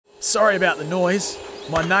Sorry about the noise.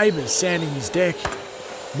 My neighbour's sanding his deck.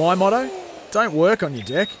 My motto? Don't work on your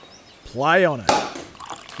deck. Play on it.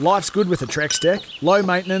 Life's good with a Trex deck. Low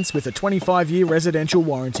maintenance with a 25-year residential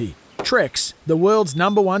warranty. Trex, the world's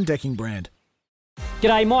 #1 decking brand.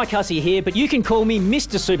 G'day, Mike Hussey here, but you can call me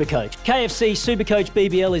Mr. Supercoach. KFC Supercoach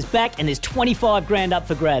BBL is back and there's 25 grand up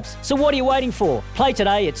for grabs. So what are you waiting for? Play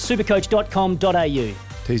today at supercoach.com.au.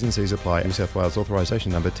 T's and C's apply. New South Wales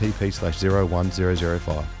authorisation number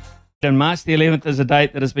TP/01005. And March the 11th is a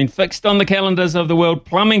date that has been fixed on the calendars of the World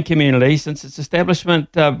Plumbing Community since its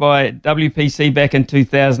establishment by WPC back in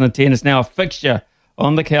 2010. It's now a fixture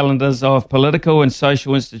on the calendars of political and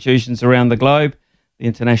social institutions around the globe. The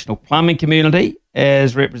International Plumbing Community,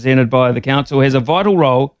 as represented by the Council, has a vital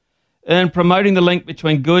role in promoting the link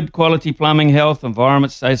between good quality plumbing, health,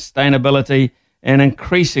 environment, sustainability, and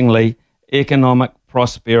increasingly economic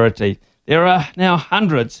prosperity. There are now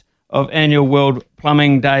hundreds of annual World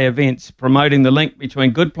Plumbing Day events promoting the link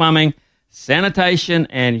between good plumbing, sanitation,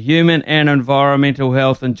 and human and environmental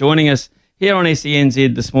health. And joining us here on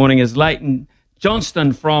SENZ this morning is Leighton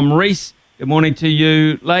Johnston from Reece. Good morning to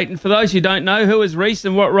you, Leighton. For those who don't know, who is Reece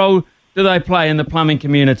and what role do they play in the plumbing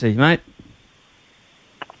community, mate?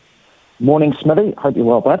 Morning, Smithy. Hope you're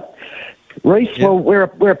well, bud. Reece, well, we're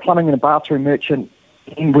a plumbing and a bathroom merchant,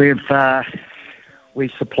 and we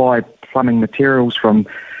supply plumbing materials from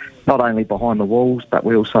not only behind the walls, but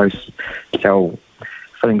we also sell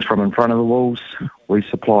things from in front of the walls. We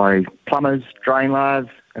supply plumbers, drain layers,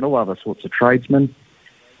 and all other sorts of tradesmen.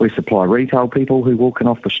 We supply retail people who walk in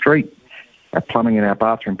off the street. Our plumbing and our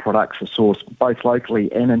bathroom products are sourced both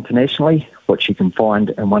locally and internationally, which you can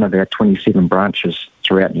find in one of our 27 branches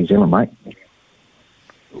throughout New Zealand, mate.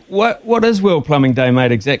 What is World Plumbing Day,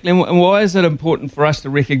 mate, exactly, and why is it important for us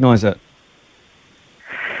to recognise it?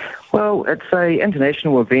 Well, it's an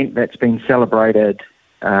international event that's been celebrated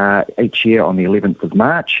each year on the 11th of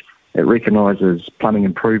March. It recognises plumbing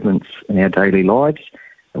improvements in our daily lives,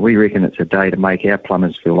 and we reckon it's a day to make our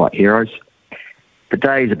plumbers feel like heroes. The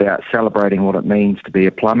day is about celebrating what it means to be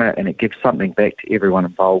a plumber, and it gives something back to everyone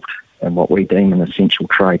involved in what we deem an essential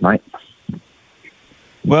trade, mate.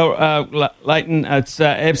 Well, Leighton, it's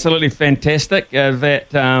absolutely fantastic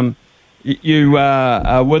that you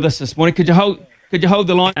are with us this morning. Could you hold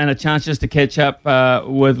the line and a chance just to catch up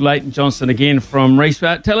with Leighton Johnston again from Reece?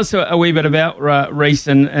 Tell us a wee bit about Reece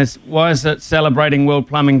and why is it celebrating World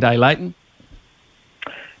Plumbing Day, Leighton?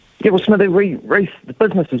 Yeah, well, Smithy, Reece, the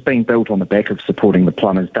business has been built on the back of supporting the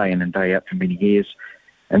plumbers day in and day out for many years,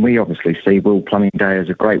 and we obviously see World Plumbing Day as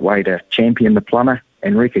a great way to champion the plumber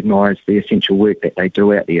and recognise the essential work that they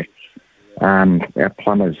do out there. Our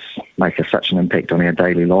plumbers make such an impact on our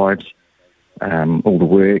daily lives. All the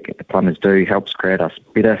work that the plumbers do helps create us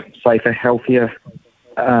better, safer, healthier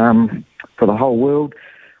for the whole world,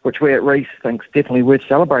 which we at Reece think's definitely worth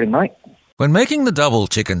celebrating, mate. When making the double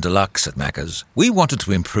chicken deluxe at Macca's, we wanted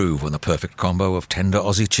to improve on the perfect combo of tender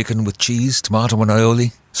Aussie chicken with cheese, tomato and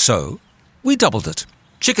aioli. So, we doubled it.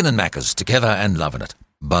 Chicken and Macca's, together and loving it.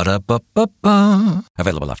 Ba-da-ba-ba-ba.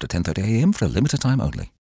 Available after 10:30am for a limited time only.